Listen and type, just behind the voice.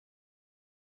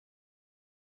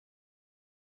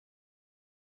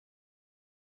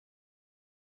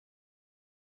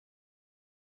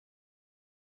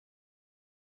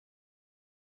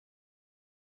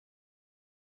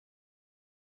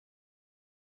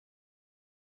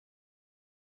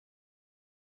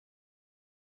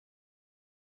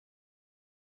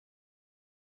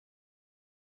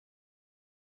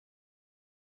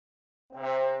As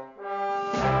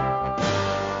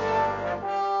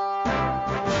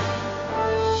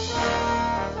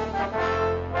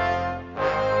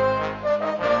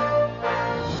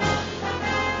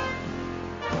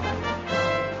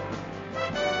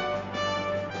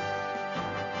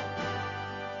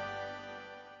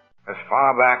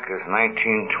far back as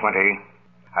 1920,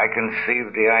 I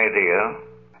conceived the idea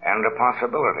and the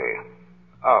possibility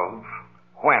of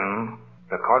when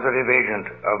the causative agent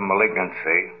of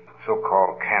malignancy,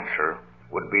 so-called cancer,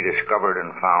 would be discovered and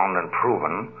found and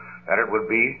proven that it would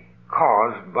be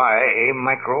caused by a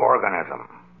microorganism.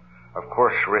 Of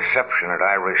course, reception that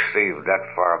I received that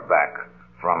far back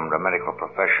from the medical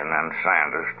profession and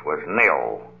scientists was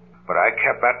nil, but I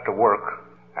kept at the work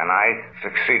and I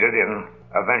succeeded in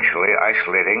eventually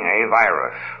isolating a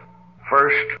virus.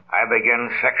 First, I began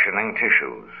sectioning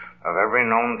tissues of every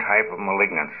known type of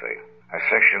malignancy. I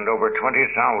sectioned over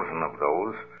 20,000 of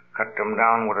those, cut them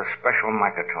down with a special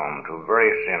microtome to very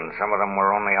thin. Some of them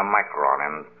were only a micron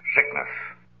in thickness.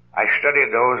 I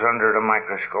studied those under the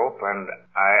microscope, and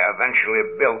I eventually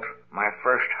built my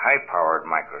first high-powered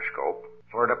microscope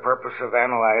for the purpose of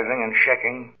analyzing and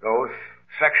checking those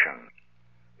sections.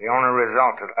 The only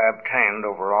result that I obtained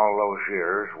over all those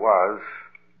years was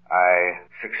I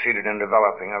succeeded in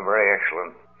developing a very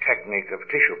excellent technique of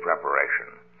tissue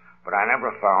preparation, but I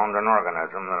never found an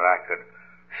organism that I could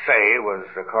say was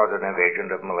the causative agent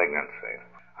of malignancy.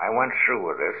 I went through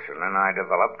with this, and then I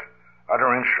developed other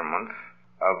instruments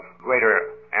of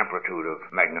greater amplitude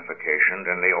of magnification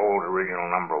than the old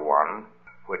original number one,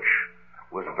 which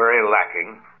was very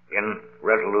lacking in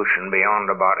resolution beyond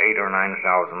about 8,000 or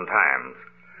 9,000 times.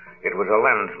 It was a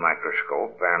lens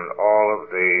microscope, and all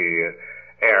of the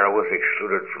air was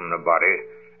excluded from the body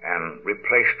and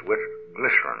replaced with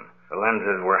glycerin. The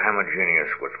lenses were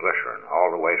homogeneous with glycerin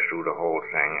all the way through the whole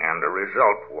thing, and the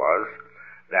result was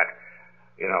that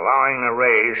in allowing the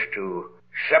rays to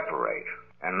separate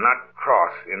and not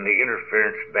cross in the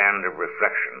interference band of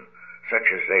reflection, such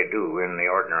as they do in the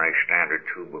ordinary standard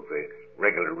tube of the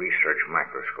regular research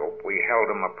microscope, we held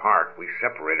them apart, we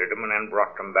separated them, and then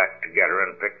brought them back together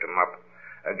and picked them up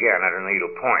again at a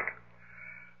needle point.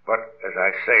 But, as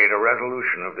I say, the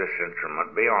resolution of this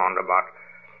instrument beyond about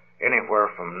anywhere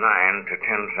from 9,000 to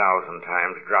 10,000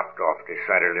 times dropped off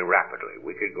decidedly rapidly.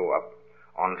 We could go up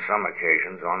on some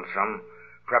occasions, on some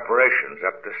preparations,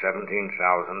 up to 17,000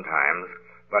 times,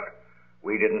 but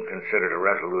we didn't consider the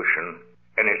resolution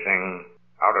anything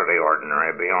out of the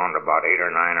ordinary beyond about 8,000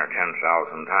 or 9,000 or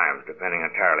 10,000 times, depending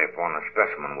entirely upon the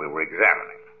specimen we were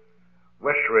examining.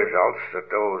 With the results that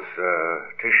those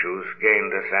tissues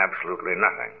gained us absolutely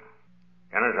nothing.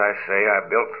 And as I say, I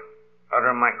built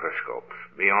other microscopes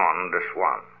beyond this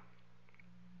one.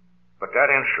 But that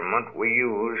instrument we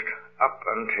used up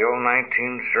until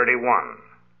 1931.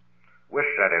 With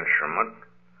that instrument,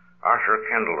 Arthur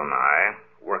Kendall and I,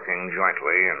 working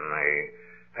jointly in the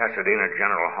Pasadena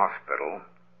General Hospital,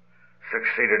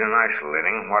 succeeded in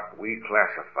isolating what we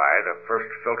classify the first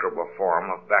filterable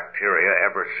form of bacteria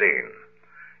ever seen.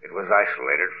 It was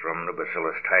isolated from the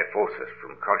Bacillus typhosus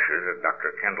from cultures that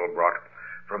Dr. Kendall brought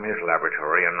from his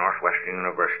laboratory in Northwestern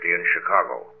University in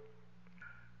Chicago.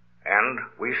 And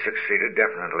we succeeded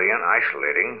definitely in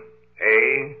isolating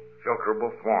a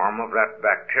filterable form of that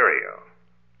bacteria.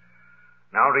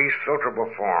 Now, these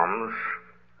filterable forms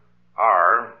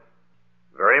are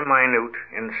very minute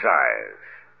in size.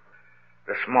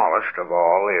 The smallest of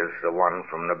all is the one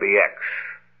from the BX,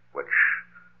 which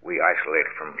we isolate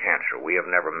from cancer. We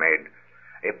have never made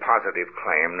a positive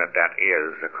claim that that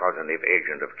is the causative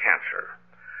agent of cancer.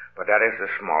 But that is the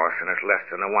smallest, and is less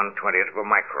than a 1/20th of a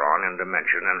micron in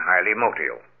dimension and highly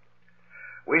motile.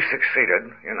 We succeeded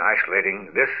in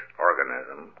isolating this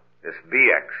organism, this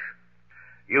BX,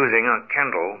 using a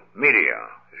Kendall media.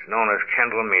 It's known as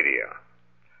Kendall media.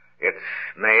 It's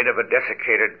made of a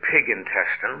desiccated pig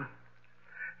intestine,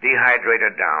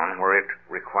 dehydrated down where it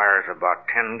requires about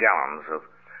 10 gallons of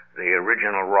the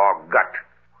original raw gut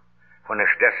when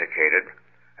it's desiccated,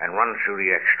 and run through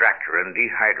the extractor and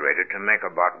dehydrated to make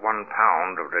about 1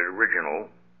 pound of the original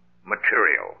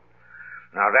material.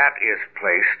 Now that is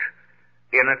placed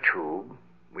in a tube.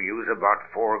 We use about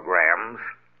 4 grams,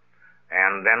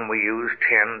 and then we use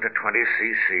 10 to 20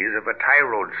 cc's of a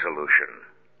tyrode solution.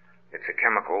 It's a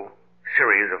chemical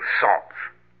series of salts.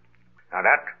 Now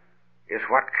that is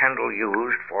what Kendall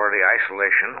used for the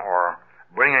isolation or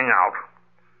bringing out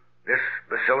this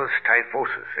Bacillus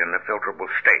typhosus in the filterable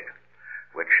state,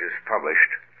 which is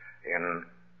published in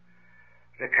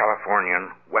the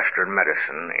Californian Western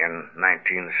Medicine in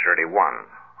 1931,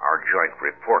 our joint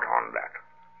report on that.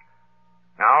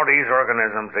 Now, these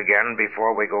organisms, again,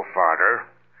 before we go farther,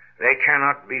 They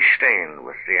cannot be stained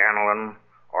with the aniline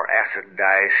or acid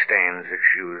dye stains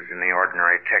that's used in the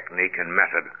ordinary technique and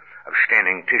method of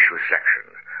staining tissue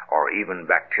sections or even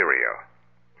bacteria.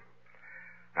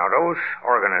 Now, those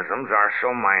organisms are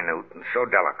so minute and so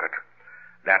delicate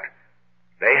that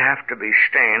they have to be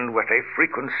stained with a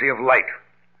frequency of light.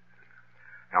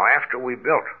 Now, after we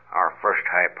built our first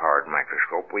high-powered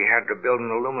microscope, we had to build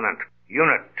an illuminant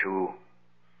unit to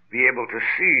be able to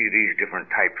see these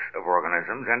different types of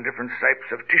organisms and different types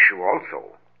of tissue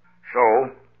also.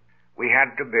 So, we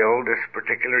had to build this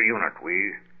particular unit.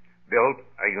 We built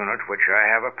a unit which I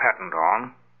have a patent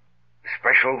on, a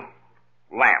special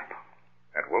lamp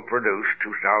that will produce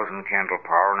 2,000 candle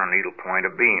power on a needle point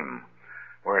a beam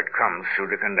where it comes through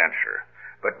the condenser.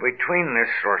 But between this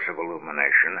source of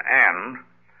illumination and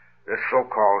the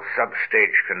so-called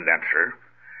substage condenser,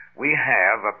 we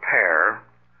have a pair.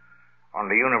 On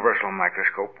the universal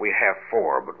microscope we have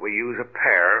 4, but we use a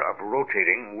pair of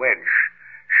rotating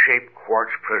wedge-shaped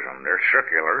quartz prism. They're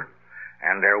circular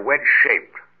and they're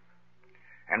wedge-shaped.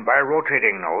 And by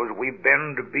rotating those, we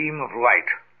bend the beam of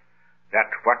light,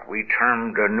 that's what we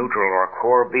term the neutral or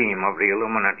core beam of the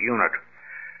illuminant unit,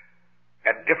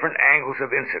 at different angles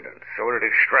of incidence, so that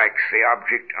it strikes the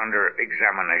object under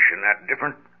examination at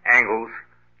different angles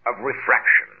of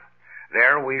refraction.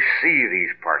 There we see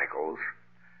these particles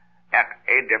at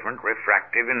a different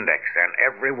refractive index, and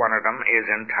every one of them is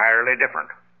entirely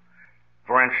different.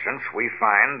 For instance, we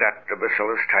find that the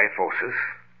Bacillus typhosus,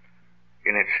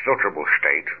 in its filtrable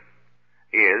state,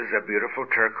 is a beautiful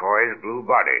turquoise blue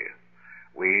body.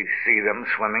 We see them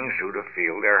swimming through the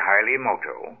field. They're highly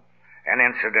motile. And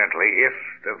incidentally, if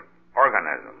the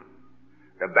organism,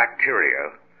 the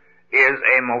bacteria, is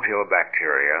a motile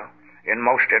bacteria, in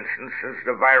most instances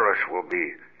the virus will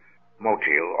be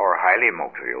motile or highly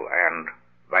motile, and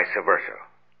vice versa.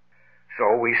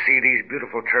 So we see these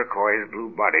beautiful turquoise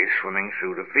blue bodies swimming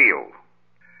through the field.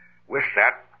 With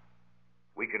that,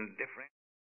 we can differentiate.